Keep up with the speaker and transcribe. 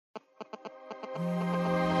What's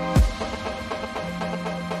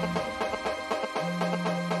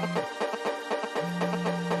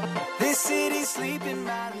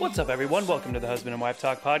up, everyone? Welcome to the Husband and Wife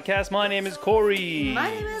Talk podcast. My name is Corey.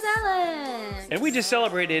 My name is Alex. And we just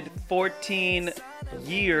celebrated 14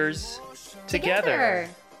 years together.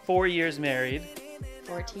 4 years married.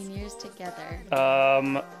 14 years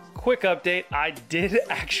together. Quick update. I did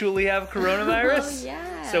actually have coronavirus. Oh,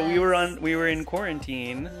 yeah. So we were in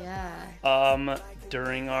quarantine. Yeah.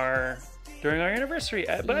 During our anniversary.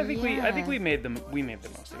 But I think we made the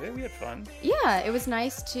most of it. We had fun. Yeah, it was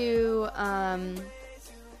nice to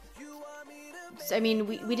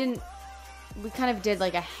we kind of did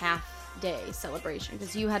like a half day celebration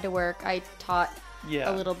because you had to work. I taught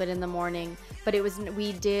a little bit in the morning, but we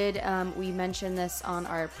mentioned this on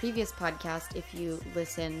our previous podcast if you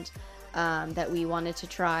listened, that we wanted to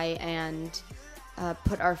try and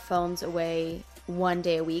put our phones away one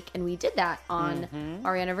day a week, and we did that on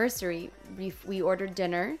our anniversary. We ordered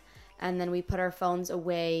dinner, and then we put our phones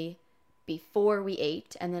away before we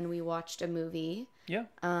ate, and then we watched a movie. Yeah.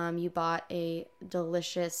 You bought a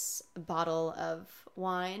delicious bottle of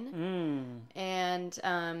wine, and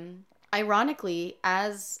ironically,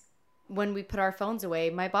 when we put our phones away,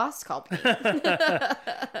 my boss called me.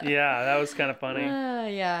 Yeah, that was kind of funny.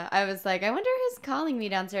 Yeah, I was like, I wonder who's calling me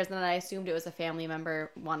downstairs, and then I assumed it was a family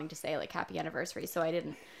member wanting to say like happy anniversary, so I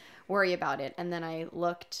didn't worry about it. And then I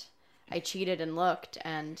cheated and looked,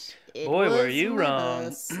 and it Boy, was were you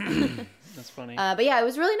wrong. That's funny. But yeah, it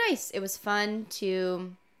was really nice. It was fun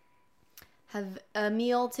to have a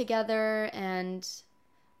meal together and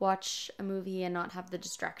watch a movie and not have the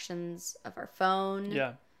distractions of our phone.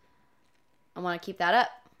 Yeah. I want to keep that up.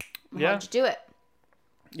 How'd you do it?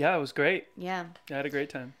 Yeah, it was great. Yeah. I had a great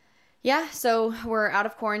time. Yeah, so we're out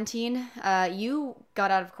of quarantine. You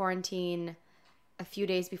got out of quarantine a few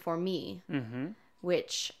days before me,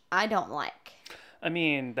 which I don't like. I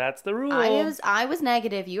mean, that's the rule. I was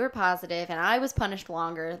negative, you were positive, and I was punished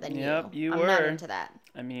longer than you. Yep, you I'm were. not into that.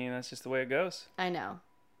 I mean, that's just the way it goes. I know.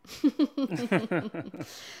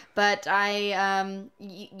 But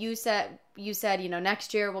you said,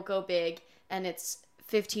 next year we'll go big, and it's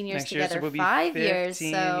 15 years together, 5 years.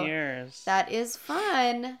 So years. that is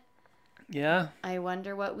fun. Yeah. I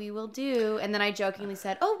wonder what we will do. And then I jokingly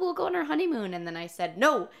said, oh, we'll go on our honeymoon. And then I said,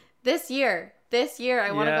 no, this year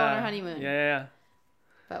I want to go on our honeymoon. Yeah.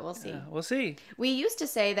 But we'll see. Yeah, we'll see. We used to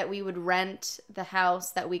say that we would rent the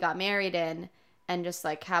house that we got married in and just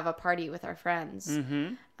like have a party with our friends.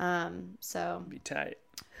 So be tight.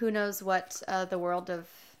 Who knows what the world of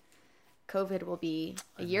COVID will be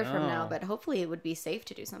a year from now, but hopefully it would be safe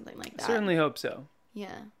to do something like that. Certainly hope so.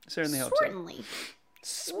 Yeah. Certainly hope so.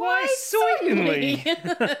 Why, certainly.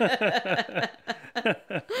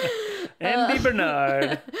 Andy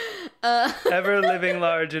Bernard, ever living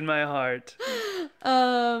large in my heart.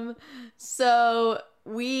 So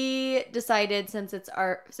we decided since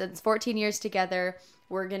 14 years together,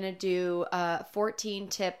 we're gonna do 14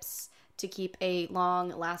 tips to keep a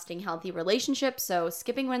long-lasting, healthy relationship. So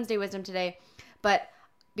skipping Wednesday Wisdom today, but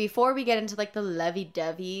before we get into like the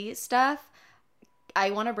lovey-dovey stuff,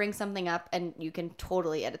 I want to bring something up, and you can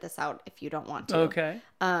totally edit this out if you don't want to. Okay.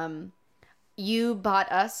 You bought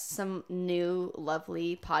us some new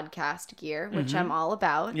lovely podcast gear, which I'm all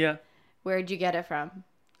about. Yeah. Where'd you get it from?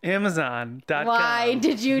 Amazon.com. Why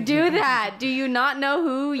did you do that? Do you not know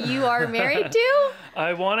who you are married to?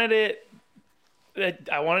 I wanted it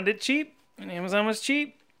cheap, and Amazon was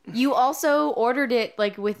cheap. You also ordered it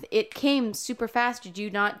it came super fast. Did you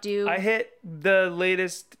not do? I hit the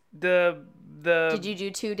latest Did you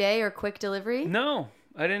do 2-day or quick delivery? No,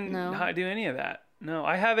 I didn't do any of that. No,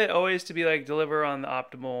 I have it always to be like deliver on the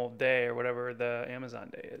optimal day or whatever the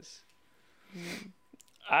Amazon day is.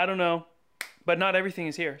 I don't know, but not everything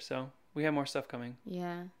is here, so we have more stuff coming.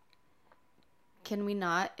 Yeah. Can we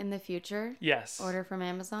not in the future? Yes. Order from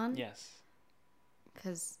Amazon? Yes.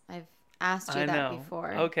 Because I've asked you that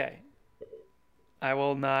before. Okay. I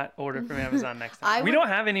will not order from Amazon next time. We don't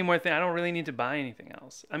have any more things. I don't really need to buy anything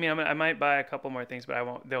else. I mean, I might buy a couple more things, but I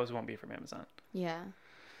won't. Those won't be from Amazon. Yeah.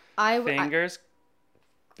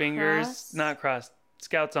 Fingers, not crossed.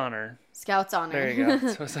 Scout's honor. Scout's honor. There you go.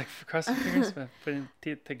 So it's like crossing fingers, but putting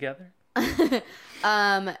it together.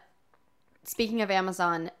 Speaking of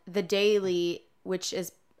Amazon, The Daily, which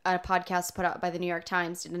is a podcast put out by the New York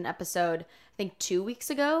Times, did an episode, I think 2 weeks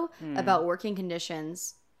ago, about working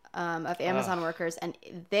conditions of Amazon workers, and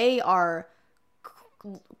they are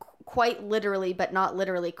quite literally, but not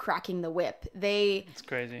literally, cracking the whip. It's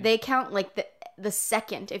crazy. They count like the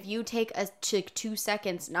second. If you take 2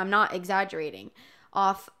 seconds, and I'm not exaggerating,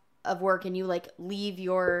 off of work and you like leave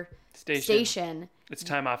your station. It's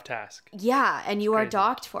time off task. Yeah, and you are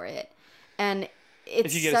docked for it. And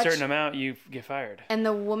it's if you get a certain amount, you get fired. And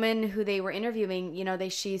the woman who they were interviewing, you know,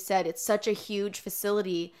 she said it's such a huge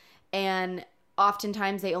facility and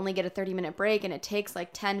oftentimes they only get a 30-minute break and it takes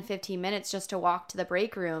like 10, 15 minutes just to walk to the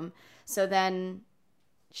break room. So then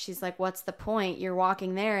she's like, what's the point? You're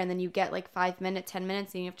walking there and then you get like 5 minutes, 10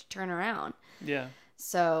 minutes and you have to turn around. Yeah.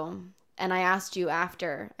 So, and I asked you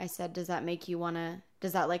after, I said, does that make you want to,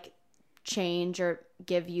 does that like change or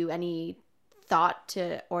give you any thought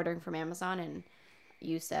to ordering from Amazon? And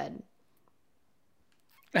you said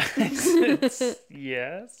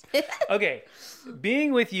yes. Okay.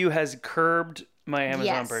 Being with you has curbed my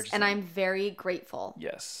Amazon purchasing. And I'm very grateful.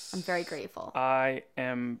 Yes. I'm very grateful. I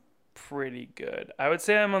am pretty good. I would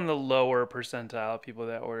say I'm on the lower percentile of people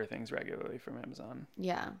that order things regularly from Amazon.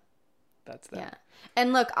 Yeah. That's that. Yeah.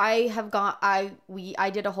 And look, I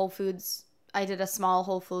did a Whole Foods, I did a small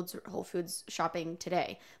Whole Foods shopping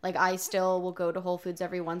today. Like I still will go to Whole Foods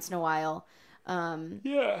every once in a while.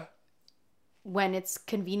 Yeah. When it's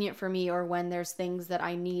convenient for me or when there's things that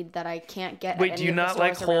I need that I can't get. Wait, do you not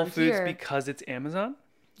like Whole Foods because it's Amazon?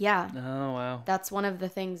 Yeah. Oh wow. That's one of the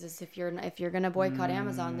things is if you're gonna boycott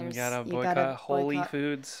Amazon, you gotta boycott Whole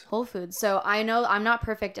Foods. Whole Foods. So I know I'm not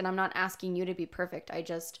perfect, and I'm not asking you to be perfect.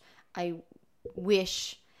 I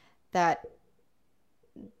wish that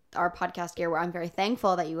our podcast gear, where I'm very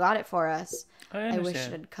thankful that you got it for us. I wish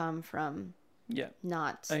it had come from. Yeah.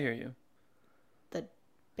 Not. I hear you. The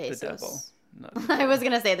Bezos. The devil. I was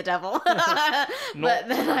gonna say the devil, but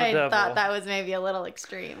then I thought that was maybe a little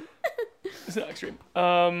extreme. It's not extreme.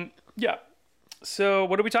 Yeah. So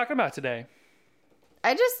what are we talking about today?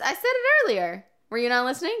 I said it earlier. Were you not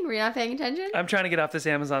listening? Were you not paying attention? I'm trying to get off this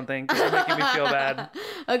Amazon thing because it's making me feel bad.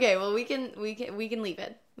 Okay, well we can leave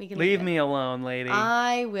it. Leave me alone, lady.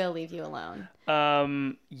 I will leave you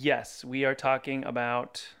alone. Yes, we are talking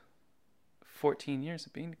about 14 years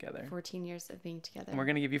of being together. 14 years of being together. And we're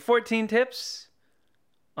going to give you 14 tips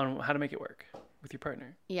on how to make it work with your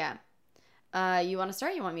partner. Yeah. You want to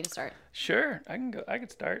start? You want me to start? Sure. I can go. I can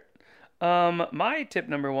start. My tip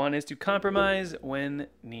number 1 is to compromise when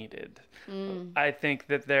needed. I think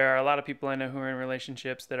that there are a lot of people I know who are in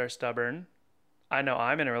relationships that are stubborn. I know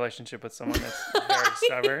I'm in a relationship with someone that's very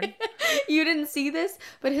stubborn. You didn't see this,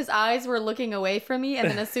 but his eyes were looking away from me, and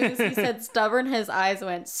then as soon as he said stubborn, his eyes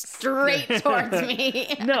went straight towards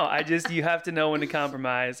me. No, you have to know when to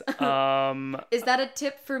compromise. Is that a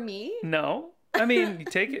tip for me? No. I mean,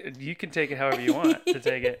 you can take it however you want to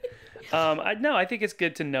take it. I think it's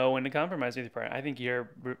good to know when to compromise with your partner. I think you're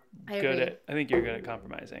good at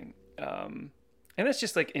compromising. And that's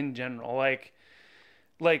just like in general, like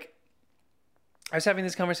I was having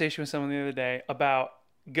this conversation with someone the other day about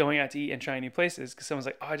going out to eat and trying new places because someone's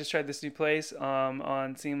like, oh, I just tried this new place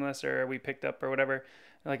on Seamless or we picked up or whatever.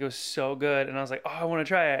 And like, it was so good. And I was like, oh, I want to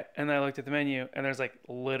try it. And then I looked at the menu and there's like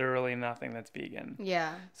literally nothing that's vegan.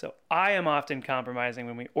 Yeah. So I am often compromising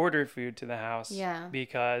when we order food to the house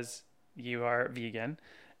because you are vegan.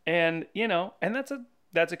 And, and that's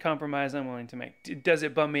a compromise I'm willing to make. Does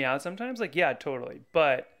it bum me out sometimes? Like, yeah, totally.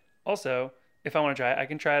 But also, if I want to try it, I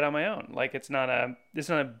can try it on my own. Like, it's not a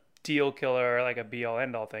deal killer or like a be all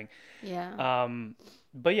end all thing. Yeah.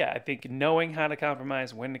 But yeah, I think knowing how to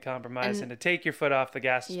compromise, when to compromise, and to take your foot off the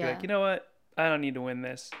gas and be like, you know what? I don't need to win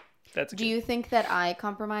this. Do you think that I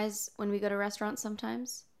compromise when we go to restaurants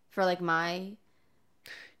sometimes? For like my...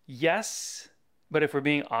 Yes, but if we're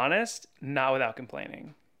being honest, not without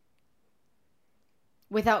complaining.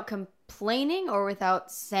 Without complaining or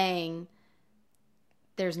without saying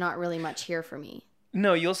there's not really much here for me?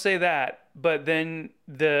 No, you'll say that, but then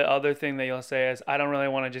the other thing that you'll say is, I don't really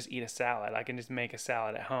want to just eat a salad. I can just make a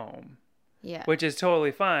salad at home. Yeah. Which is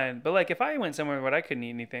totally fine. But like if I went somewhere where I couldn't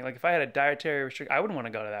eat anything, like if I had a dietary restriction, I wouldn't want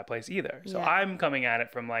to go to that place either. So I'm coming at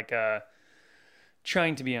it from like a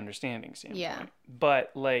trying to be understanding standpoint. Yeah.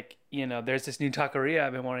 But like, there's this new taqueria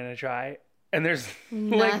I've been wanting to try. And there's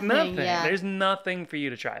like nothing. Yeah. There's nothing for you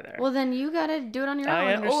to try there. Well, then you got to do it on your own.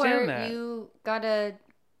 I understand that. Or you got to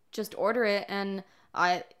just order it and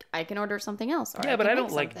I can order something else. Yeah, but I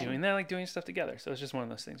don't like doing that. I like doing stuff together. So it's just one of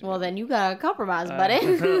those things. Well, then you got to compromise, buddy.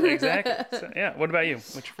 Exactly. So, yeah. What about you?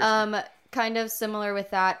 What's your first kind of similar with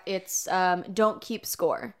that. It's don't keep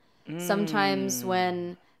score. Sometimes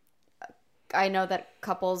when I know that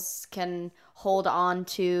couples can hold on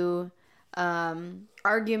to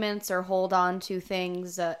arguments or hold on to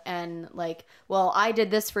things and like, well, I did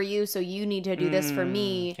this for you, so you need to do this for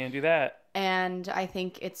me. Can't do that. And I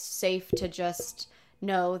think it's safe to just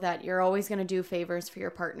know that you're always going to do favors for your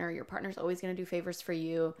partner. Your partner's always going to do favors for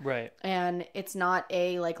you. Right. And it's not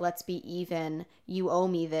a, like, let's be even. You owe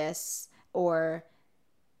me this. Or,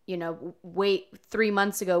 you know, wait, 3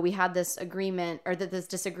 months ago we had this agreement or this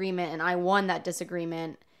disagreement and I won that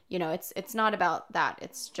disagreement. You know, it's not about that.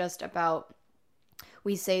 It's just about,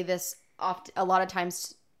 we say this a lot of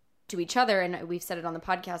times to each other, and we've said it on the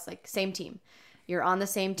podcast, like, same team. You're on the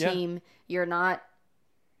same team. Yeah. You're not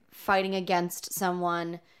fighting against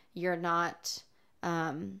someone. You're not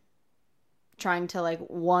trying to, like,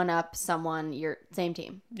 one up someone. You're same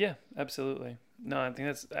team. Yeah, absolutely. No, I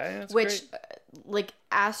think that's which great. Like,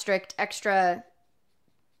 asterisk, extra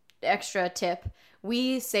tip,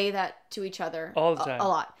 we say that to each other all the time. A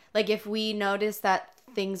lot. Like, if we notice that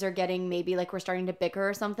things are getting, maybe like we're starting to bicker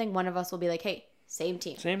or something, one of us will be like, hey, same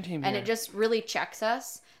team and here. It just really checks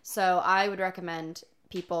us. So I would recommend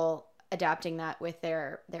people adapting that with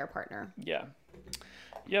their partner. Yeah.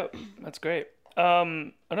 Yep. That's great.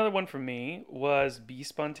 Another one for me was be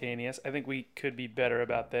spontaneous. I think we could be better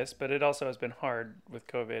about this, but it also has been hard with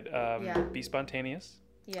COVID. Be spontaneous.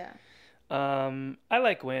 Yeah. I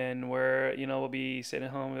like when we're, you know, we'll be sitting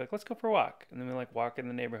at home, we're like, let's go for a walk. And then we like walk in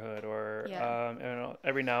the neighborhood or, you know,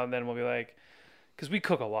 every now and then we'll be like, cause we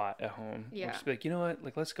cook a lot at home. Yeah. We'll just be like, you know what?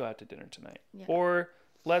 Like, let's go out to dinner tonight. Yeah. Or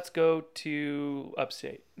let's go to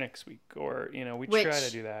upstate next week. Or, you know, we try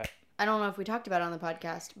to do that. I don't know if we talked about it on the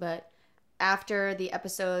podcast, but after the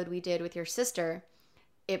episode we did with your sister,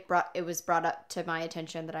 it was brought up to my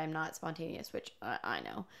attention that I'm not spontaneous, which I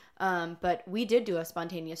know. But we did do a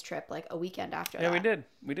spontaneous trip like a weekend after that. Yeah,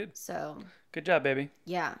 we did. So good job, baby.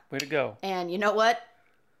 Yeah. Way to go. And you know what?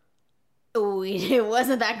 It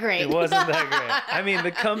wasn't that great. It wasn't that great. I mean,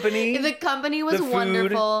 the company was the food,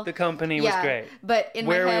 wonderful. The company was great. But in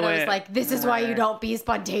my head, I was like, this is why you don't be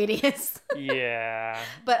spontaneous. Yeah.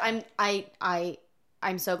 But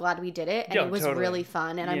I'm so glad we did it, and it was really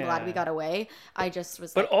fun, and I'm glad we got away. I just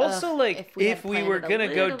was but also, like, if we were going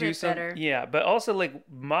to go do something, but also, like,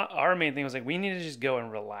 our main thing was, like, we need to just go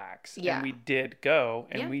and relax. Yeah. And we did go,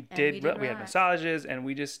 and we had massages, and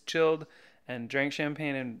we just chilled and drank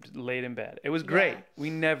champagne and laid in bed. It was great. Yeah. We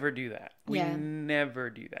never do that. We never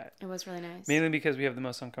do that. It was really nice. Mainly because we have the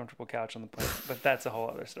most uncomfortable couch on the planet, but that's a whole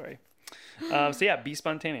other story. So yeah, be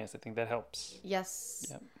spontaneous. I think that helps. Yes.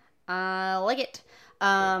 Yep. Like it.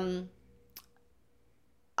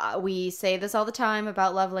 We say this all the time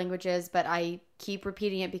about love languages, but I keep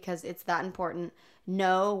repeating it because it's that important.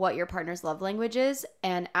 Know what your partner's love language is,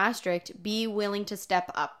 and asterisk, be willing to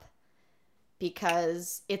step up.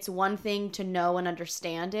 Because it's one thing to know and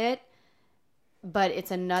understand it, but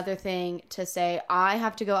it's another thing to say, I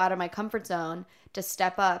have to go out of my comfort zone to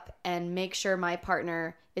step up and make sure my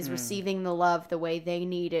partner is receiving the love the way they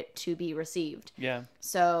need it to be received. Yeah.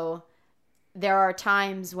 So there are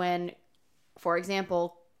times when, for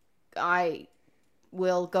example, I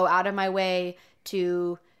will go out of my way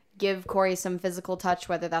to give Corey some physical touch,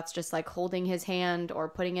 whether that's just like holding his hand or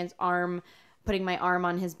putting my arm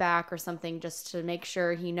on his back or something, just to make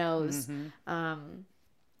sure he knows, and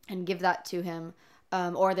give that to him.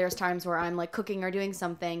 Or there's times where I'm like cooking or doing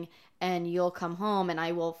something and you'll come home and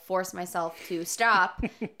I will force myself to stop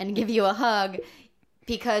and give you a hug,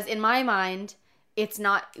 because in my mind, it's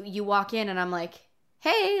not, you walk in and I'm like,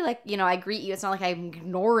 hey, like, you know, I greet you. It's not like I'm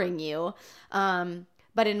ignoring you.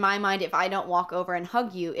 But in my mind, if I don't walk over and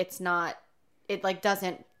hug you, it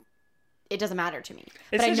doesn't matter to me.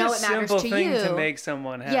 It's but I know it matters to you. It's a simple thing to make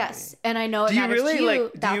someone happy. Yes, and I know it matters to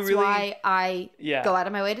you. That's why I go out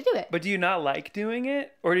of my way to do it. But do you not like doing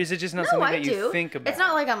it? Or is it just not something that you think about? It's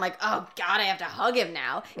not like I'm like, oh God, I have to hug him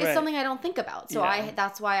now. It's something I don't think about. So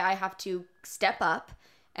that's why I have to step up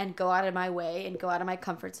and go out of my way and go out of my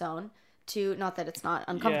comfort zone to, not that it's not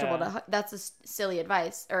uncomfortable to hug. That's a silly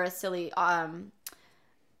advice or a silly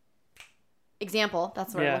example.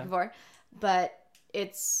 That's what I'm looking for. But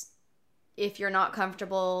it's, if you're not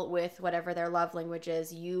comfortable with whatever their love language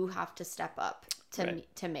is, you have to step up to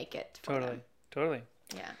make it for them. Totally.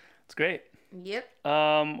 Yeah. It's great. Yep.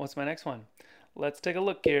 What's my next one? Let's take a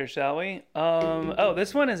look here, shall we?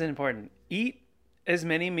 This one is important. Eat as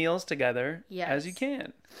many meals together as you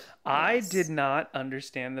can. I did not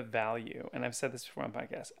understand the value, and I've said this before on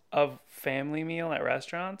podcasts, of family meal at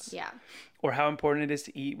restaurants. Yeah. Or how important it is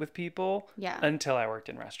to eat with people. Yeah. Until I worked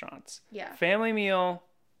in restaurants. Yeah. Family meal,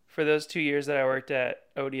 for those 2 years that I worked at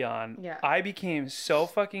Odeon, I became so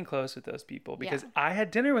fucking close with those people because I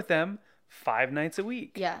had dinner with them 5 nights a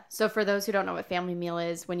week. Yeah. So for those who don't know what family meal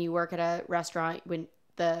is, when you work at a restaurant, when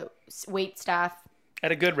the wait staff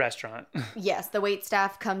At a good restaurant. Yes, the wait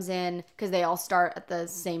staff comes in because they all start at the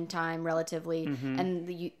same time relatively, and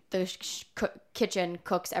the kitchen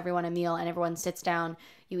cooks everyone a meal, and everyone sits down.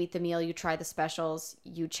 You eat the meal, you try the specials,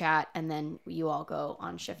 you chat, and then you all go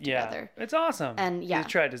on shift together. It's awesome. And you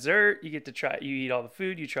try dessert, you eat all the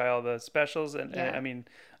food, you try all the specials, and I mean,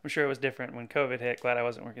 I'm sure it was different when COVID hit. Glad I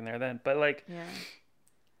wasn't working there then, but like. Yeah.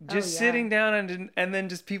 Just sitting down and then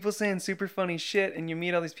just people saying super funny shit, and you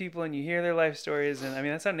meet all these people and you hear their life stories, and I mean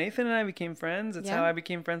that's how Nathan and I became friends. It's how I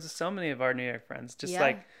became friends with so many of our New York friends. Just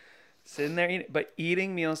like sitting there eating, but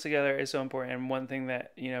eating meals together is so important. And one thing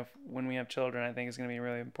that when we have children, I think is going to be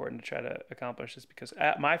really important to try to accomplish, is because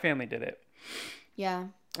my family did it. Yeah.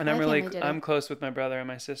 And I'm close with my brother and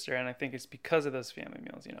my sister, and I think it's because of those family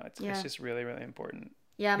meals. It's just really, really important.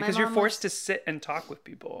 Yeah, because you're forced to sit and talk with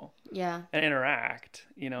people. Yeah. And interact,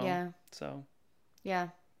 Yeah. So. Yeah.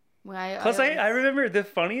 Well, I remember the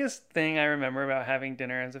funniest thing I remember about having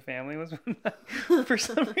dinner as a family was when for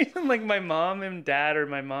some reason, like my mom and dad or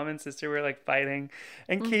my mom and sister were like fighting,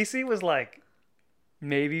 and Casey was like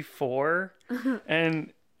maybe 4,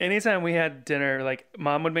 and anytime we had dinner, like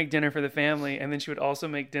mom would make dinner for the family, and then she would also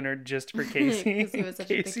make dinner just for Casey. Because he was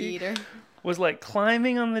such a picky eater. Was like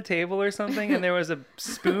climbing on the table or something, and there was a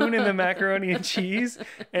spoon in the macaroni and cheese,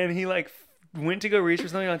 and he like went to go reach for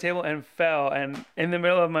something on the table and fell, and in the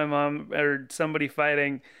middle of my mom or somebody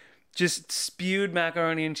fighting, just spewed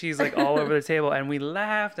macaroni and cheese like all over the table, and we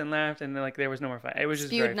laughed and laughed, and like there was no more fight. It was just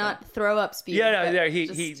spewed, very not fun. Throw up spewed. Yeah,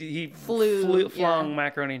 he flung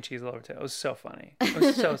macaroni and cheese all over the table. It was so funny. It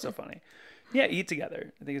was so funny. Yeah, eat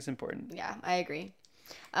together. I think it's important. Yeah, I agree.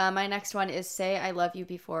 My next one is say I love you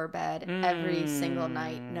before bed every single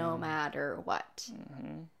night, no matter what.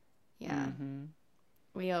 Yeah.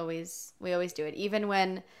 We always do it. Even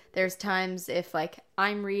when there's times if like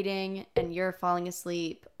I'm reading and you're falling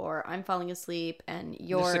asleep, or I'm falling asleep and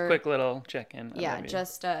you're... Just a quick little check-in. Yeah,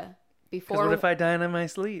 just before... Because what if I die in my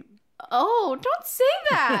sleep? Oh, don't say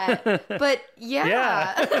that. But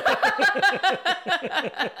yeah.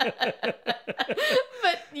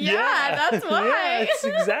 But that's why. Yeah, that's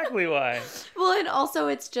exactly why. Well, and also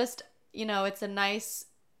it's just, it's a nice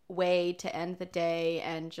way to end the day,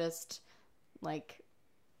 and just like,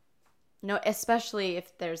 especially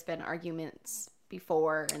if there's been arguments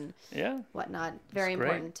before and whatnot. Very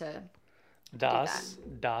important to Das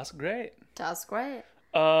great. Das great.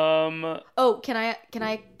 Can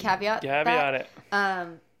I caveat it?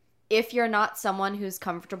 If you're not someone who's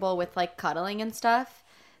comfortable with like cuddling and stuff,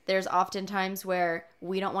 there's often times where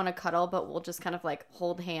we don't want to cuddle, but we'll just kind of like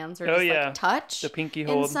hold hands or like touch the pinky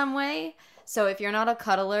hold in some way. So if you're not a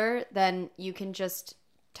cuddler, then you can just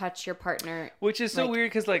touch your partner. Which is so weird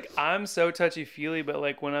because like I'm so touchy-feely, but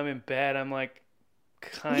like when I'm in bed, I'm like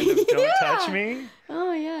kind of don't touch me.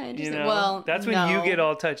 Oh yeah, interesting. Well, that's when you get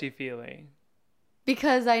all touchy-feely.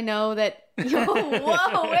 Because I know that...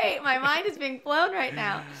 Whoa, wait. My mind is being blown right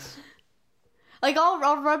now. Like, I'll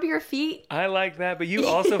rub your feet. I like that, but you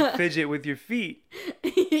also fidget with your feet.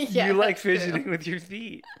 You like fidgeting with your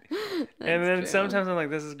feet. And then sometimes I'm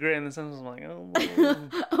like, this is great. And then sometimes I'm like,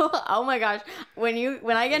 oh my gosh. When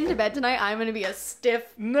I get into bed tonight, I'm going to be a stiff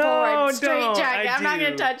forward straight jacket. I'm not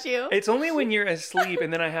going to touch you. It's only when you're asleep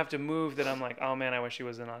and then I have to move that I'm like, oh man, I wish he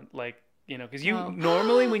wasn't on, like, because you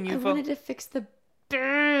normally when you... I wanted to fix the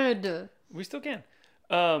bed. We still can.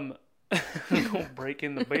 Don't break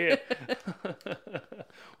in the bed.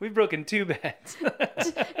 We've broken 2 beds.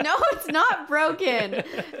 No, it's not broken.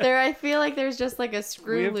 I feel like there's just like a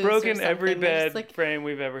screw loose. We've broken every bed frame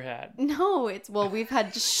we've ever had. No, we've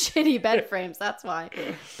had shitty bed frames. That's why.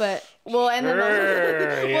 But and then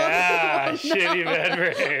shitty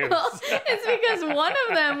bed frames. Well, it's because one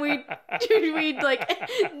of them we like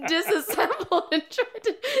disassembled and tried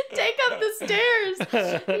to take up the stairs.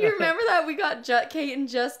 You remember that we got Kate and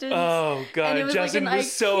Justin? Oh god, and Justin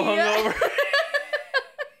was so hungover.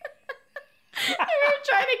 We were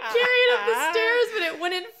trying to carry it up the stairs, but it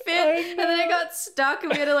wouldn't fit, and then it got stuck,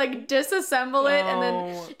 and we had to like disassemble it. And then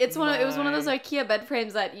it was one of those IKEA bed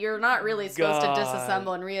frames that you're not really supposed to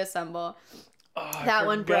disassemble and reassemble. That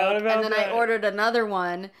one broke, and then I ordered another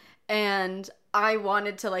one, and I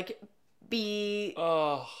wanted to like be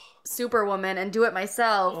Superwoman and do it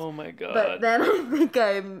myself. Oh my god! But then I think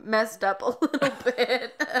I messed up a little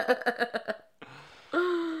bit.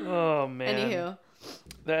 Oh man. Anywho.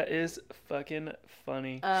 That is fucking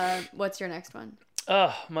funny. What's your next one?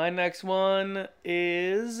 My next one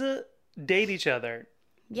is date each other.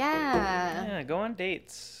 Yeah. Yeah, go on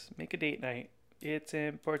dates. Make a date night. It's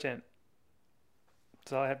important.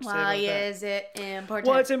 That's all I have to say Why about that. is it important?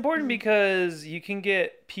 Well, it's important because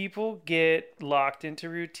people get locked into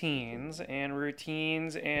routines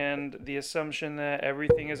and the assumption that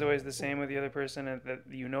everything is always the same with the other person and that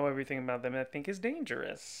you know everything about them, I think is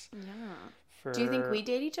dangerous. Yeah. Do you think we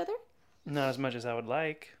date each other? Not as much as I would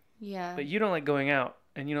like. Yeah. But you don't like going out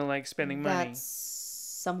and you don't like spending money.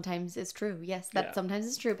 Sometimes is true. Yes, that sometimes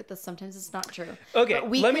is true, but sometimes it's not true. Okay,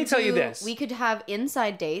 let me tell you this. We could have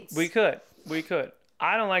inside dates. We could.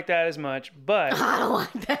 I don't like that as much, but I don't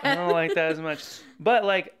like that. I don't like that as much. But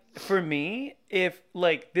like for me, if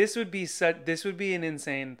like this would be an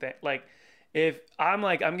insane thing. Like if I'm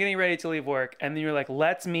getting ready to leave work and then you're like,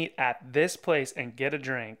 let's meet at this place and get a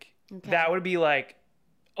drink. Okay. That would be like,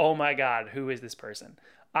 oh my God, who is this person?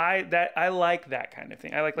 I like that kind of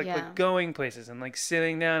thing. I like going places and like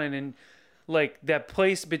sitting down and in like that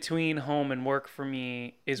place between home and work for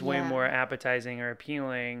me is way more appetizing or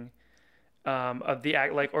appealing. Of the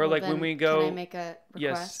act like or well, like when we go. Can I make a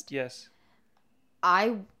request? Yes.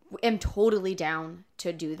 I am totally down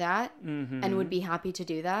to do that and would be happy to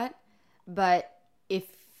do that. But if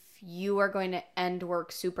you are going to end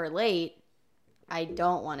work super late, I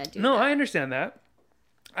don't want to do that. No, I understand that.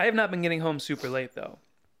 I have not been getting home super late though.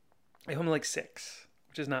 I get home like 6,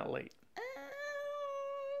 which is not late.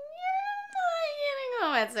 You're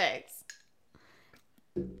not getting home at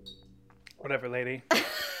 6. Whatever, lady.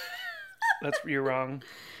 You're wrong.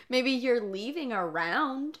 Maybe you're leaving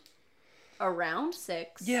around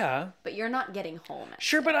 6. Yeah. But you're not getting home at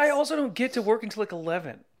 6. But I also don't get to work until like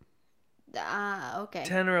 11. Okay.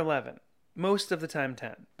 10 or 11. Most of the time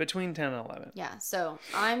 10. Between 10 and 11. Yeah, so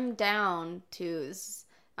I'm down to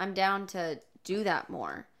do that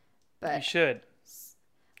more. But you should.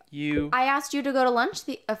 I asked you to go to lunch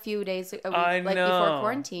a few days before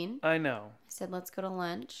quarantine. I know. I said, let's go to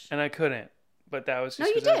lunch. And I couldn't. But that was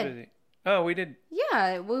just because I was busy. Oh, we did.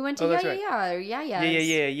 Yeah, we went to Yeah. We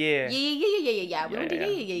went to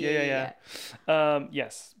Yeah.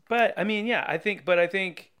 Yes, but I mean, yeah, I think that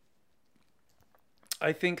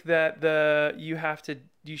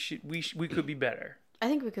we could be better. I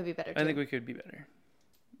think we could be better too. I think we could be better.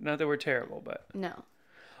 Not that we're terrible, but no.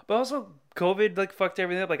 But also, COVID like fucked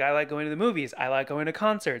everything up. Like I like going to the movies. I like going to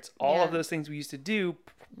concerts. All of those things we used to do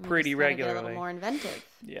pretty regularly. Get a little more inventive.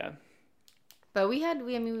 Yeah. But we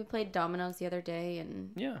played dominoes the other day,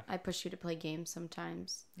 and yeah, I pushed you to play games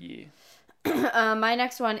sometimes. Yeah. My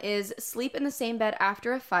next one is sleep in the same bed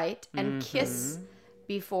after a fight and kiss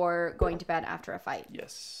before going to bed after a fight.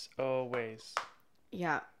 Yes, always.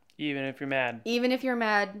 Yeah. Even if you're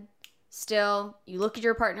mad. Still, you look at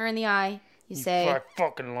your partner in the eye. You say, I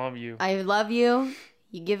fucking love you. I love you.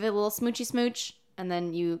 You give it a little smoochy smooch, and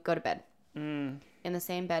then you go to bed. In the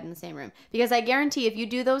same bed, in the same room. Because I guarantee if you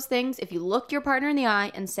do those things, if you look your partner in the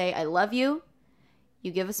eye and say, I love you,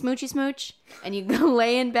 you give a smoochy smooch, and you go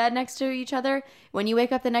lay in bed next to each other, when you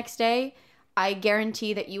wake up the next day, I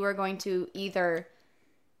guarantee that you are going to either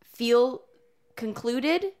feel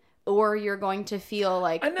concluded or you're going to feel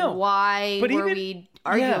like, why were we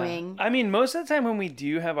arguing? Yeah. I mean, most of the time when we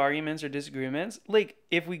do have arguments or disagreements, like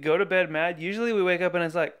if we go to bed mad, usually we wake up and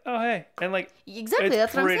it's like, oh hey, and like exactly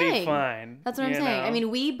that's what I'm saying. Fine. That's what I'm saying. I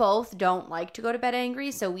mean, we both don't like to go to bed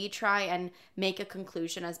angry, so we try and make a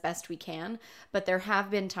conclusion as best we can. But there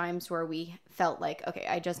have been times where we felt like,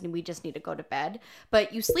 okay, we just need to go to bed.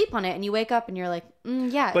 But you sleep on it and you wake up and you're like,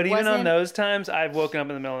 yeah. But even on those times, I've woken up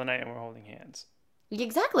in the middle of the night and we're holding hands.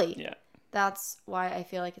 Exactly. Yeah. That's why I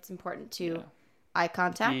feel like it's important to eye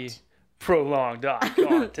contact. The prolonged eye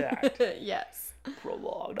contact. Yes.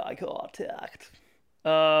 Prolonged eye contact.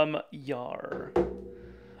 Yar.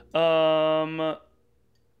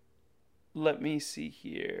 Let me see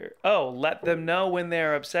here. Oh, let them know when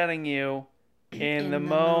they're upsetting you in the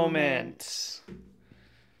moment.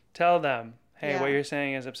 Tell them, hey, what you're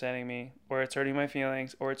saying is upsetting me, or it's hurting my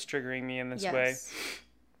feelings, or it's triggering me in this way.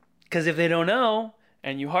 Because if they don't know,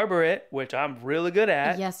 and you harbor it, which I'm really good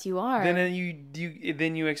at. Yes, you are. Then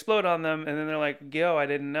you explode on them, and then they're like, "Yo, I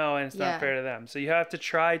didn't know," and it's not fair to them. So you have to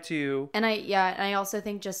try to. And I also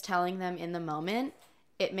think just telling them in the moment,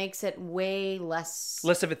 it makes it way less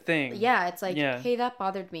of a thing. Yeah, it's like, hey, that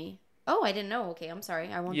bothered me. Oh, I didn't know. Okay, I'm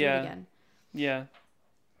sorry. I won't do it again. Yeah.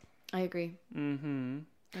 I agree. Mm-hmm.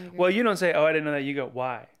 Well, you don't say, "Oh, I didn't know that." You go,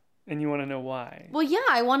 "Why?" And you want to know why. Well, yeah,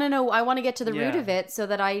 I want to know. I want to get to the root of it so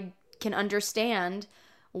that I can understand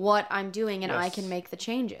what I'm doing and I can make the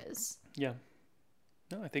changes. Yeah.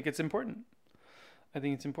 No, I think it's important.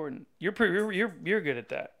 You're good at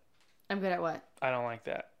that. I'm good at what? I don't like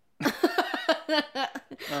that.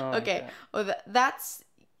 Okay. Well, that's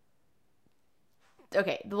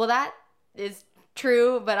okay. Well, that is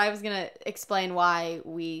true, but I was gonna explain why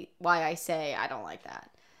I say I don't like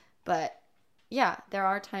that. But yeah, there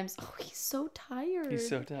are times. Oh, he's so tired. He's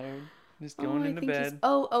so tired. He's going into bed.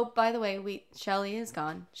 Oh, by the way, Shelly is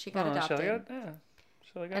gone. She got adopted.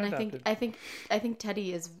 Shelly got and adopted. I think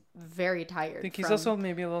Teddy is very tired. I think he's also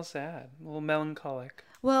maybe a little sad, a little melancholic.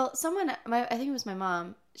 Well, I think it was my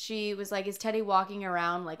mom. She was like, "Is Teddy walking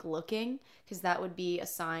around like looking? Because that would be a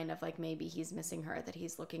sign of like maybe he's missing her, that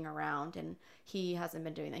he's looking around, and he hasn't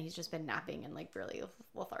been doing that. He's just been napping and like really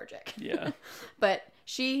lethargic." Yeah. But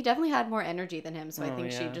she definitely had more energy than him, so I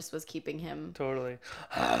think she just was keeping him totally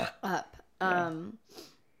up.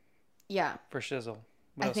 Yeah. For shizzle.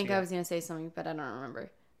 I think I was gonna say something, but I don't remember.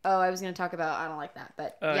 Oh, I was gonna talk about I don't like that,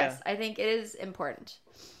 but yes, I think it is important.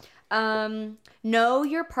 Know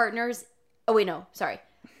your partner's. Oh wait, no, sorry.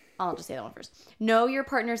 I'll just say that one first. Know your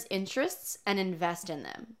partner's interests and invest in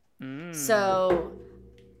them. So,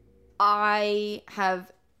 I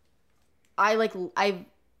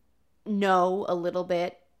know a little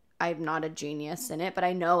bit. I'm not a genius in it, but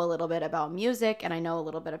I know a little bit about music, and I know a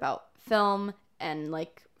little bit about film and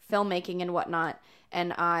like filmmaking and whatnot.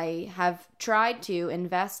 And I have tried to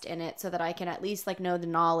invest in it so that I can at least like know the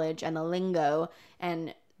knowledge and the lingo,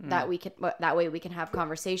 and that way we can have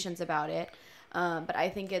conversations about it. But I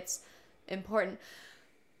think it's important,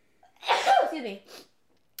 excuse me,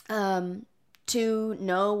 to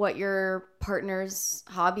know what your partner's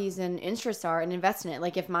hobbies and interests are and invest in it.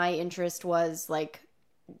 Like if my interest was like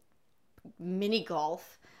mini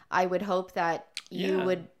golf, I would hope that you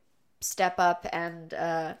would step up and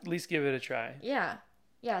at least give it a try.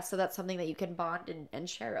 Yeah, so that's something that you can bond and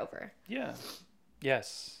share over.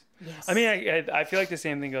 Yes. I mean, I feel like the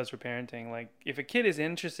same thing goes for parenting. Like if a kid is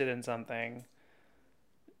interested in something,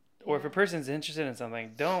 or if a person's interested in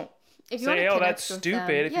something, don't say, "Oh, that's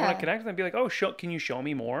stupid." If you want to connect with them, be like, "Oh, can you show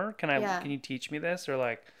me more? Can you teach me this?" Or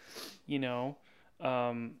like, you know,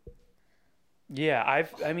 I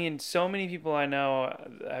mean, so many people I know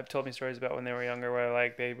have told me stories about when they were younger where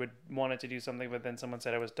like they would wanted to do something, but then someone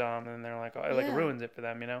said it was dumb, and they're like, "Oh, it like ruins it for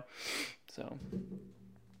them," you know. So,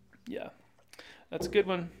 yeah, that's a good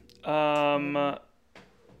one.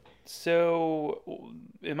 So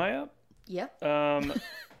am I up? Yep.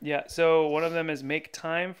 Yeah. So one of them is make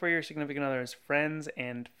time for your significant other's friends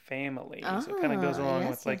and family. So it kind of goes along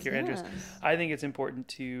with like your interests. I think it's important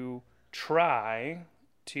to try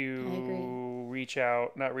to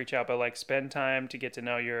not reach out, but like spend time to get to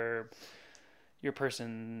know your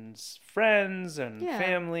person's friends and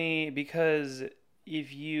family, because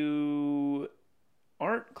if you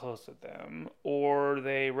aren't close with them or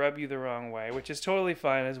they rub you the wrong way, which is totally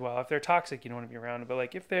fine as well. If they're toxic, you don't want to be around them, but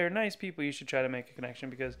like if they're nice people, you should try to make a connection,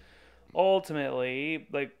 because ultimately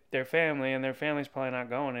like their family, and their family's probably not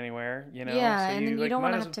going anywhere, you know. Yeah, so and then you don't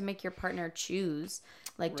want to have to make your partner choose,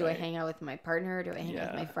 like, do I hang out with my partner, or do I hang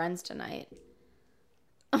out with my friends tonight?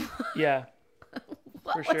 Yeah.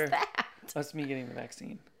 What was sure. That? That's me getting the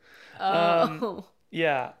vaccine. Oh.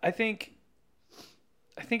 Yeah, I think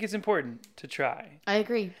it's important to try. I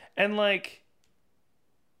agree. And like,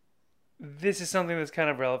 this is something that's kind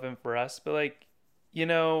of relevant for us, but like, you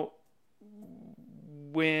know,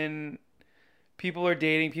 when people are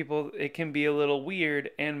dating people, it can be a little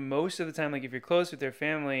weird. And most of the time, like if you're close with their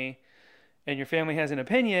family and your family has an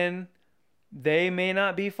opinion, they may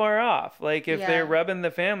not be far off. Like if they're rubbing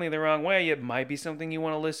the family the wrong way, it might be something you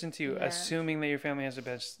want to listen to, assuming that your family has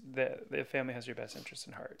the family has your best interest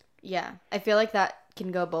in heart. Yeah. I feel like that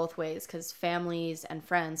can go both ways, because families and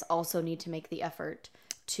friends also need to make the effort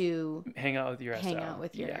to hang out with your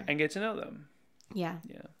and get to know them. Yeah.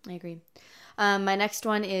 I agree. My next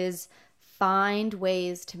one is find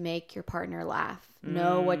ways to make your partner laugh.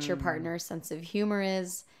 Know what your partner's sense of humor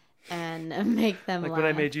is, and make them laugh. Like when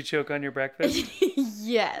I made you choke on your breakfast?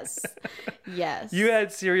 Yes. You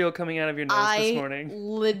had cereal coming out of your nose this morning. I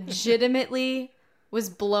legitimately was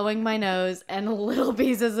blowing my nose, and little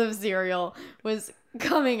pieces of cereal was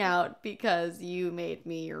coming out because you made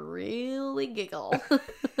me really giggle.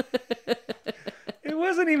 It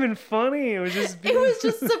wasn't even funny. It was just it was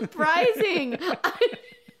just surprising.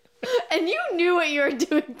 And you knew what you were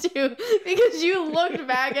doing too, because you looked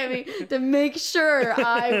back at me to make sure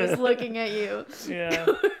I was looking at you. Yeah.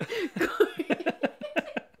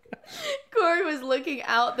 Corey was looking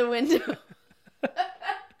out the window.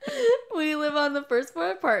 We live on the first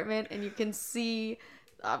floor apartment, and you can see,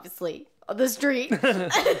 obviously, the street.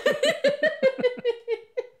 And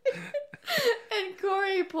Corey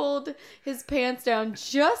He pulled his pants down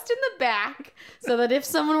just in the back so that if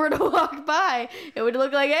someone were to walk by, it would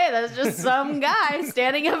look like, hey, that's just some guy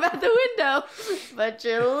standing up at the window. But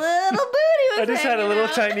your little booty was I just had a little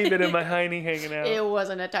out. tiny bit of my hiney hanging out. It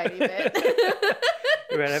wasn't a tiny bit.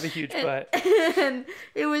 Right, I have a huge butt. And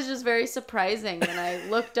it was just very surprising when I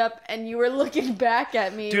looked up and you were looking back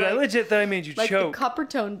at me. Dude, like, I legit thought I made you like choke. the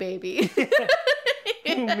Coppertone baby.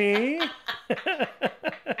 Who, me?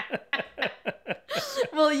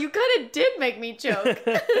 Well, you kind of did make me choke.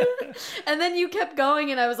 And then you kept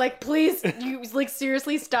going and I was like, please, you like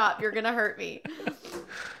seriously stop. You're going to hurt me.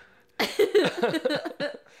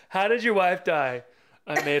 How did your wife die?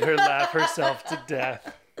 I made her laugh herself to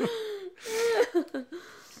death.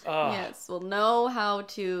 Oh. Yes, well, know how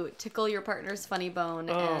to tickle your partner's funny bone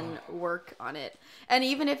and work on it. And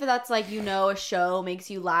even if that's like, a show makes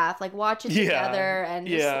you laugh, like watch it together and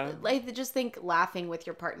just think laughing with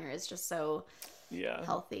your partner is just so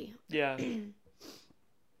healthy. Yeah.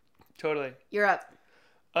 Totally. You're up.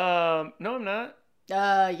 No, I'm not.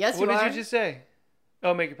 Yes, you are. What did you just say?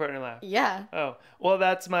 Oh, make your partner laugh. Yeah. Oh, well,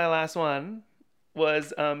 that's my last one.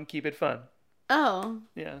 Was keep it fun. Oh.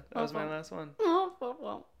 Yeah, that was my last one. Got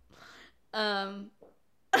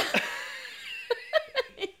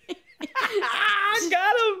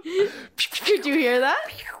him. Could you hear that?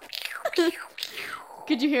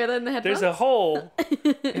 Could you hear that in the headphones? There's a hole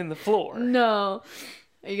in the floor. No.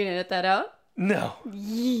 Are you gonna edit that out? No.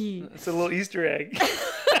 Yee. It's a little Easter egg.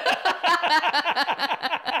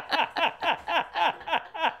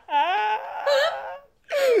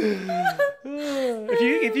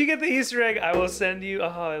 If you get the Easter egg, I will send you a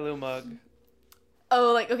Hallelujah mug.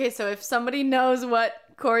 Oh, like, okay, so if somebody knows what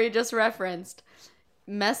Corey just referenced,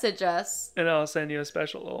 message us. And I'll send you a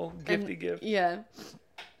special little gifty gift. Yeah.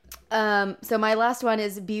 So my last one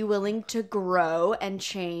is be willing to grow and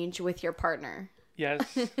change with your partner.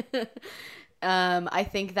 Yes. I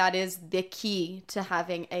think that is the key to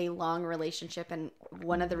having a long relationship, and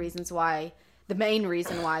one of the reasons why, the main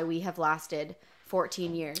reason why we have lasted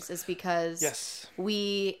 14 years is because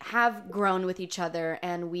we have grown with each other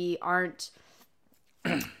and we aren't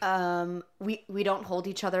we don't hold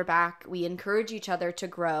each other back. We encourage each other to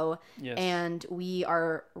grow, and we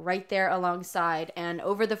are right there alongside. And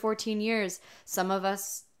over the 14 years,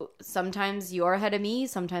 sometimes you're ahead of me,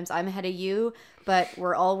 sometimes I'm ahead of you, but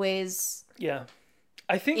we're always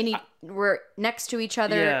I think we're next to each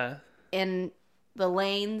other in the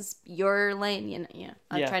lanes, your lane,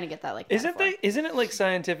 I'm trying to get that isn't it like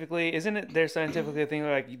scientifically, there scientifically a thing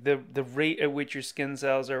like the rate at which your skin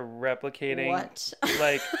cells are replicating? What?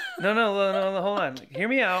 Like no, hold on. Hear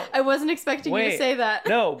me out. I wasn't expecting you to say that.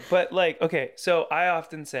 No, but like, okay, so I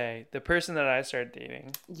often say the person that I started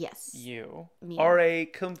dating, you are a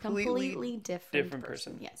completely different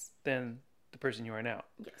person than the person you are now.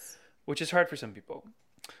 Yes. Which is hard for some people.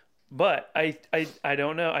 But I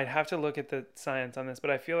don't know. I'd have to look at the science on this, but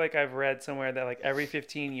I feel like I've read somewhere that like every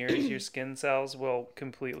 15 years your skin cells will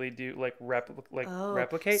completely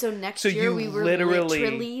replicate. So next year we will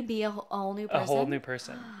literally be a whole new person. A whole new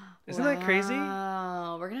person. Isn't that crazy?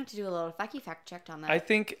 Oh, we're gonna have to do a little fact check on that. I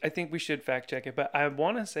think we should fact check it, but I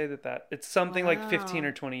want to say that it's something like 15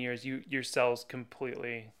 or 20 years. Your cells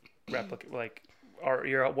completely replicate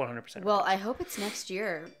you're 100%. Well, I hope it's next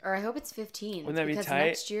year, or I hope it's 15. Wouldn't that be tight? Because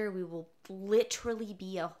next year we will literally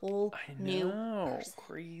be a whole new person.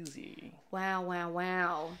 Crazy.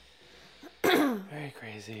 Wow. Very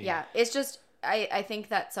crazy. Yeah, it's just I think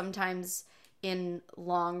that sometimes in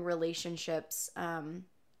long relationships,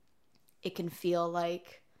 it can feel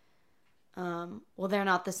like, they're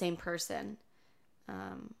not the same person.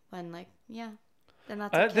 When then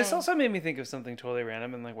that's okay. This also made me think of something totally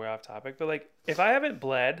random and like we're off topic, but like if I haven't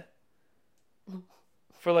bled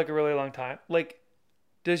for like a really long time, like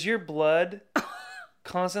does your blood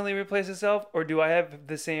constantly replace itself, or do I have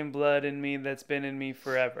the same blood in me that's been in me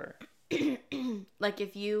forever? Like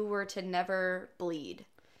if you were to never bleed,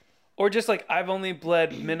 or just like I've only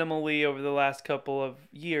bled minimally over the last couple of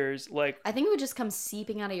years, like I think it would just come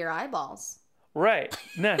seeping out of your eyeballs. Right,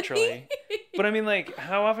 naturally. But I mean, like,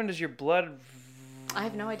 how often does your blood? I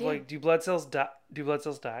have no idea. Like, do blood cells die?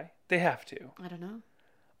 They have to. I don't know.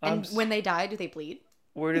 And when they die, do they bleed?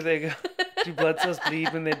 Where do they go? Do blood cells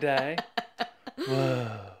bleed when they die?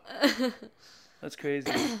 Whoa, that's crazy.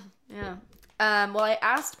 Yeah. Well, I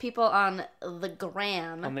asked people on the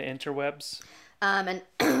gram, on the interwebs, and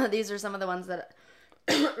these are some of the ones that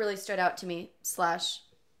really stood out to me.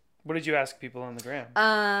 What did you ask people on the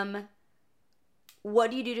gram?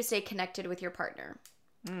 What do you do to stay connected with your partner?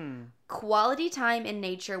 Quality time in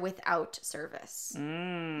nature without service.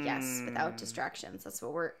 Yes, without distractions. That's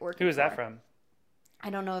what we're working Who is for. that from? I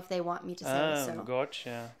don't know if they want me to say so.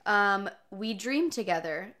 Gotcha. We dream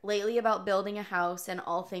together lately about building a house and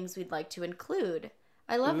all things we'd like to include.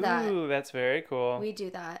 I love that. Ooh, that's very cool. We do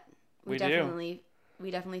that. We definitely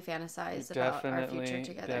fantasize about our future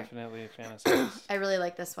together. Definitely fantasize. I really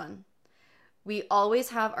like this one. We always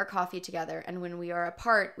have our coffee together, and when we are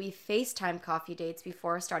apart, we FaceTime coffee dates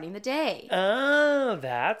before starting the day. Oh,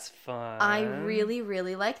 that's fun. I really,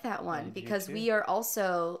 really like that one because we are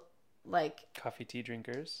also like coffee tea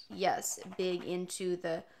drinkers. Yes, big into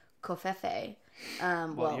the covfefe.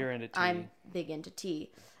 Well, you're into tea. I'm big into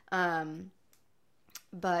tea.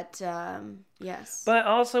 But yes. But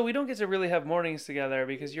also, we don't get to really have mornings together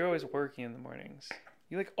because you're always working in the mornings.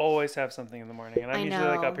 You like always have something in the morning, and I'm usually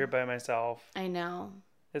like up here by myself. I know.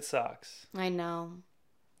 It sucks. I know.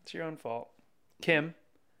 It's your own fault, Kim.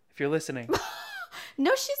 If you're listening.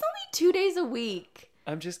 No, she's only 2 days a week.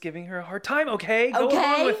 I'm just giving her a hard time. Okay, go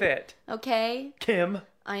along with it. Okay, Kim.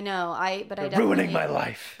 I know. I definitely ruining my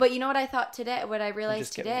life. But you know what I thought today? What I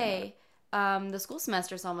realized today. The school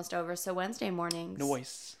semester's almost over, so Wednesday mornings.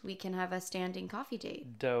 Nice. We can have a standing coffee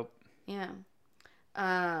date. Dope. Yeah.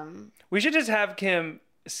 We should just have Kim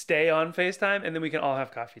stay on FaceTime, and then we can all have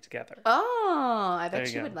coffee together. Oh, I bet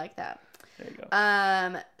she would like that. There you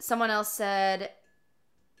go. Someone else said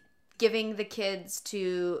giving the kids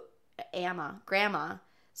to grandma,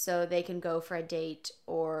 so they can go for a date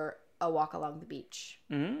or a walk along the beach.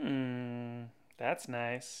 That's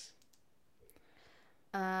nice.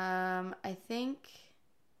 I think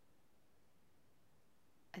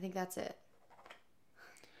that's it.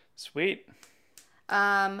 Sweet.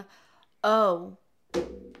 Oh.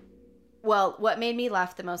 Well, what made me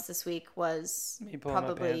laugh the most this week was me pulling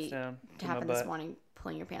my pants down. Happened this morning,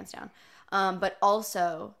 pulling your pants down. But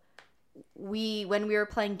also, when we were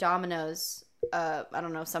playing dominoes, I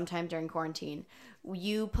don't know, sometime during quarantine,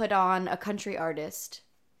 you put on a country artist.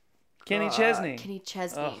 Kenny Chesney.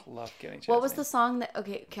 Oh, love Kenny Chesney. What was the song that?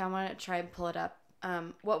 Okay, I want to try and pull it up.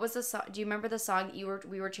 What was the song? Do you remember the song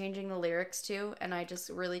we were changing the lyrics to, and I just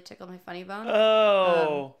really tickled my funny bone?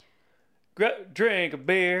 Oh, drink a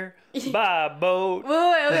beer, buy a boat. Wait.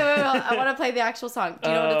 I want to play the actual song. Do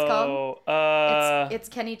you know what it's called? It's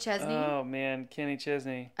Kenny Chesney. Oh man, Kenny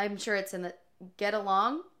Chesney. I'm sure it's in the Get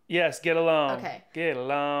Along. Yes, Get Along. Okay. Get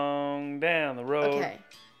along down the road. Okay.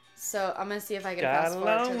 So I'm gonna see if I can fast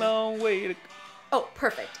forward to long way to. Oh,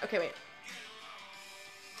 perfect. Okay, wait.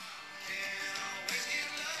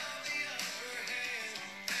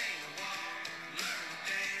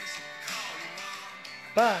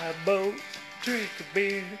 Buy a boat, drink a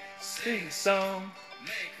beer, sing a song,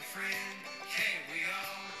 make a friend, can't we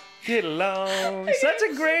all get along? Such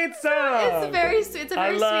a great song. It's very sweet. It's a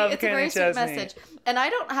very sweet message. And I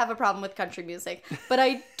don't have a problem with country music, but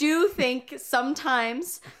I do think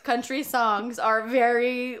sometimes country songs are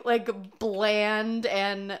very like bland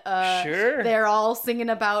and sure. They're all singing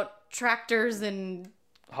about tractors and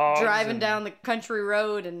hogs driving down the country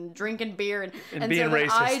road and drinking beer and being so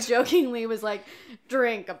racist. I jokingly was like,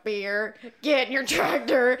 drink a beer, get in your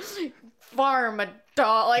tractor, farm a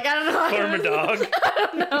dog. Like, I don't know. Farm a dog. I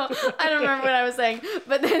don't know. I don't remember what I was saying.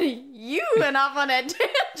 But then you went off on a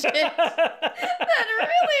tangent that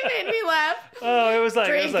really made me laugh. Oh, it was like,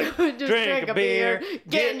 drink a beer,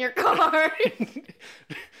 get in your car.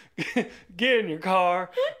 Get in your car,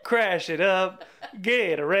 crash it up,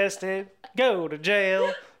 get arrested, go to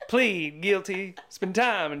jail, plead guilty, spend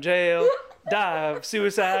time in jail, die of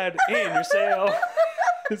suicide in your cell.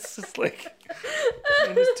 It's just like,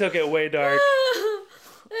 it just took it way dark.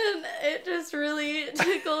 And it just really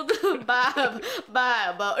tickled Bob.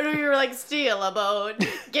 Buy a boat. You were like, steal a boat,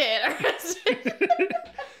 get arrested.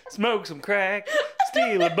 Smoke some crack,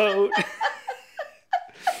 steal a boat.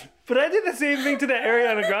 But I did the same thing to the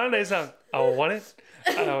Ariana Grande song. I want it.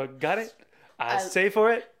 I got it. I say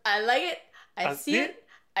for it. I like it. I see it.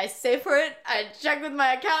 I say for it. I check with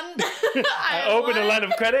my accountant. I open a line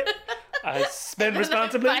of credit. I spend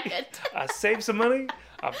responsibly. I save some money.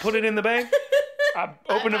 I put it in the bank. I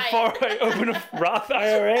open a Roth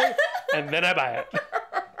IRA, and then I buy it.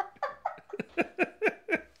 Oh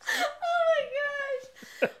my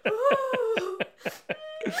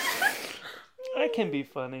gosh. I can be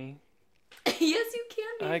funny. Yes, you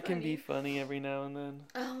can be I can be funny every now and then.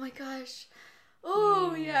 Oh my gosh.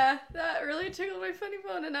 Oh, yeah. That really tickled my funny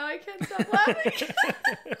bone, and now I can't stop laughing.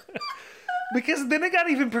 Because then it got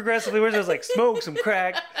even progressively worse. I was like, smoke some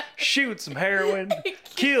crack, shoot some heroin,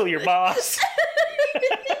 kill your boss.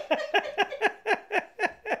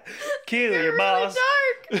 Kill your boss.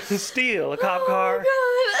 Dark. Steal a cop car.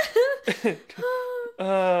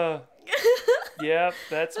 Oh, God. Yep,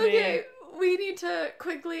 that's me. Okay, we need to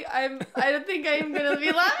quickly. I don't think I'm gonna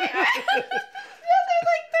be laughing. There's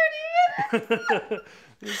like 30 minutes.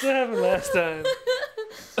 This happened last time.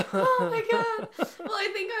 Oh my god. Well, I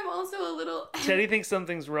think I'm also a little. Teddy thinks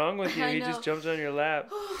something's wrong with you. I He know. just jumped on your lap.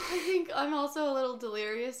 I think I'm also a little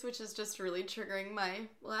delirious, which is just really triggering my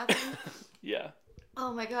laughing. Yeah.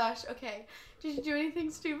 Oh my gosh. Okay. Did you do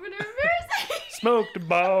anything stupid or embarrassing? Smoked a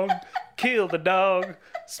bong, killed a dog,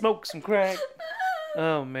 smoked some crack.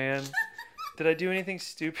 Oh man. Did I do anything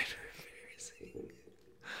stupid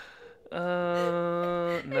or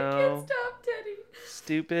embarrassing? No. I can't stop, Teddy.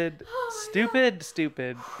 Stupid. Oh Stupid.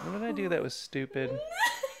 What did I do that was stupid?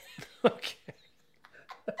 Okay.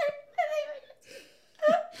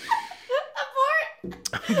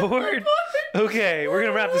 Abort. Bored? Okay, we're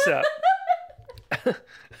gonna wrap this up. Oh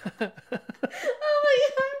my god.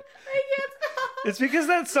 I can't stop. It's because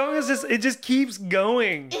that song is just keeps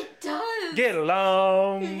going. It does. Get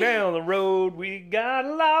along down the road. We got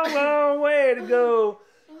a long, long way to go.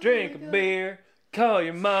 Drink a beer. Call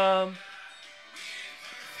your mom.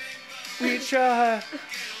 We try.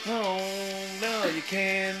 Oh, no, you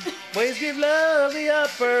can. Ways give love the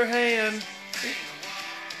upper hand.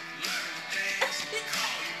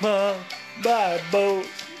 Mom, buy a boat.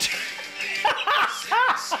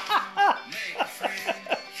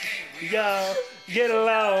 Y'all get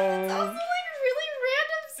along. It's also like really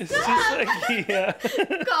random It's stuff. just like, yeah.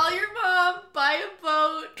 Call your mom, buy a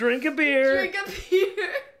boat, Drink a beer. drink a beer.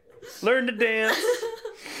 Learn to dance.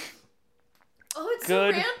 Oh, it's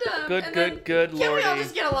Good, so random. good, And good, then, good, Can't we all Lordy.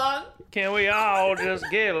 just get along? Can we all just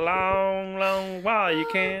get along, long while you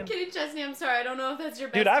can? Kenny Chesney, I'm sorry. I don't know if that's your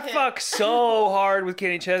best Dude, I hit. fuck so hard with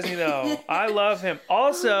Kenny Chesney, though. I love him.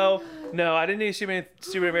 Also, no, I didn't do stupid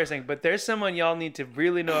embarrassing, but there's someone y'all need to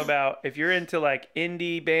really know about. If you're into, like,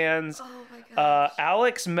 indie bands, Oh my gosh.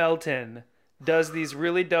 Alex Melton does these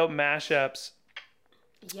really dope mashups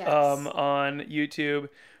Yes. on YouTube.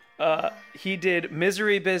 He did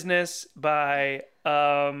Misery Business by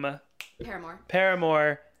Paramore.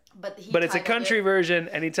 but it's a country version,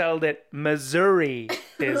 and he titled it Missouri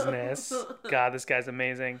Business. God, this guy's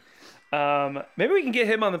amazing. Maybe we can get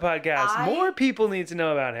him on the podcast. More people need to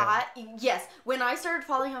know about him. Yes. When I started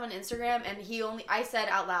following him on Instagram, and I said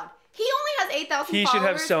out loud, he only has 8,000 He followers. should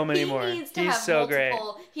have so many more. Needs to He's have so great.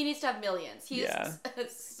 He needs to have millions. He's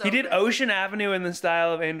so He did great. Ocean Avenue in the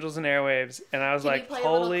style of Angels and Airwaves, and I was Can like, you play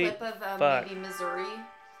holy a little clip of fuck. maybe Missouri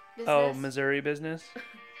Business? Oh, Missouri Business?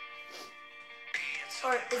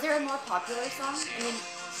 Or is there a more popular song? I mean,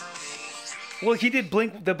 Well, he did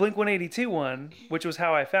the Blink 182 one, which was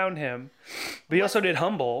how I found him. But he also did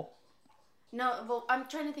Humble. no. Well, I'm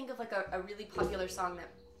trying to think of like a really popular song that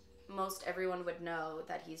most everyone would know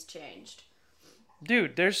that he's changed.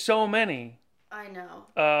 Dude, there's so many. I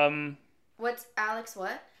know. What's Alex?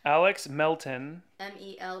 What? Alex Melton.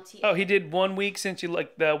 Melton. Oh, he did 1 week since you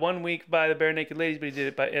like the 1 week by the Bare Naked Ladies, but he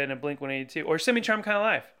did it in a Blink 182 or Semi Charmed Kind of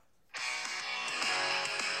Life.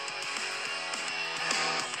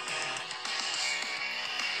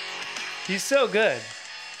 He's so good.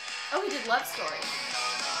 Oh, he did Love Story.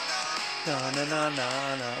 No.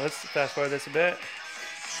 Let's fast forward this a bit.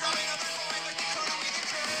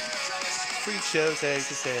 Freak show, seg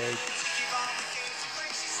to seg.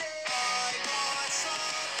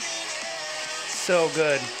 So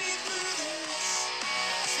good.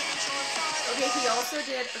 Okay, he also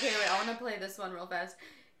did. Okay, wait. I want to play this one real fast.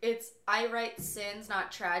 It's "I Write Sins,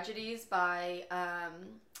 Not Tragedies" by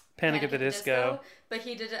Panic at the Disco. But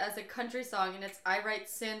he did it as a country song, and it's "I Write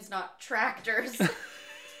Sins, Not Tractors."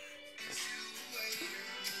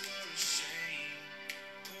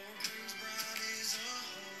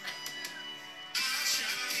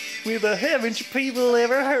 We're the haven't you people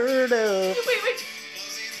ever heard of? Wait.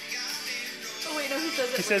 Oh wait, no, he says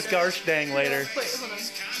it. He says "Gosh dang" later. Wait, hold on.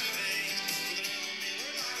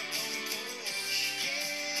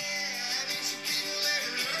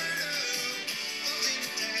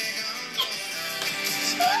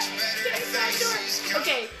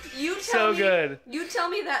 Okay, you tell So me. good. You tell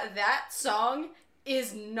me that song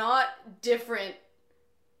is not different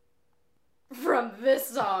from this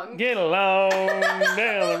song. Get along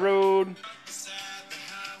down the road.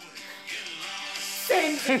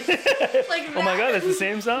 Same thing. Like Oh my that- god, it's the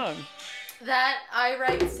same song. That "I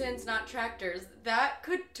Write Sins, Not Tractors." That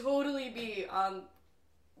could totally be on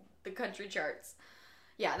the country charts.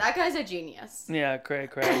 Yeah, that guy's a genius. Yeah, cray.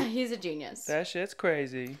 He's a genius. That shit's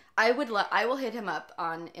crazy. I will hit him up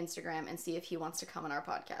on Instagram and see if he wants to come on our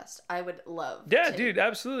podcast. I would love. Yeah, to. dude,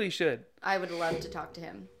 absolutely should. I would love to talk to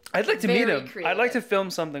him. I'd like to meet Very him. creative. I'd like to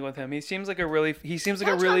film something with him. He seems like a really Couch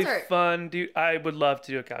concert. fun dude. I would love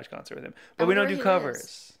to do a couch concert with him. But I we don't wonder do where he covers.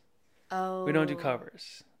 lives. Oh. We don't do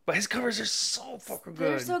covers. But his covers are so fucking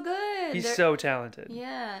good. They're so good. He's so talented.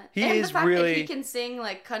 Yeah. He and is the fact really. That he can sing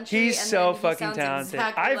like country. He's and so then he fucking talented.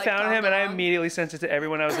 Exactly I like found Tom him and I DeLonge. immediately sent it to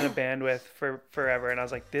everyone I was in a band with for forever, and I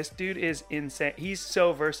was like, "This dude is insane. He's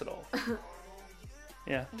so versatile."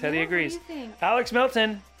 Yeah, Teddy agrees. What do you think? Alex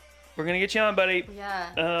Melton, we're gonna get you on, buddy.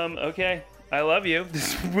 Yeah. Okay. I love you.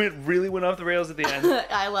 This really went off the rails at the end.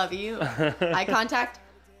 I love you. Eye contact.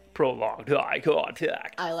 Prolonged eye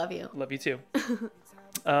contact. I love you. Love you too.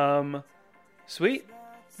 Sweet.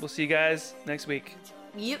 We'll see you guys next week.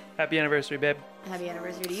 Yep. Happy anniversary, babe. Happy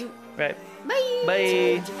anniversary to you. Right. Bye.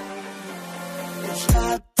 Bye.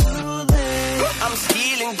 I'm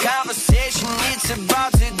stealing conversation, it's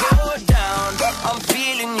about to go down. I'm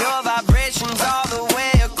feeling your vibrations all the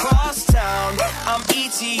way across town. I'm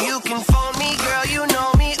E.T., you can phone me, girl, you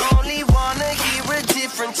know me. Only wanna hear a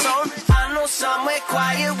different tone. I know somewhere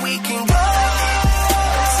quiet we can go.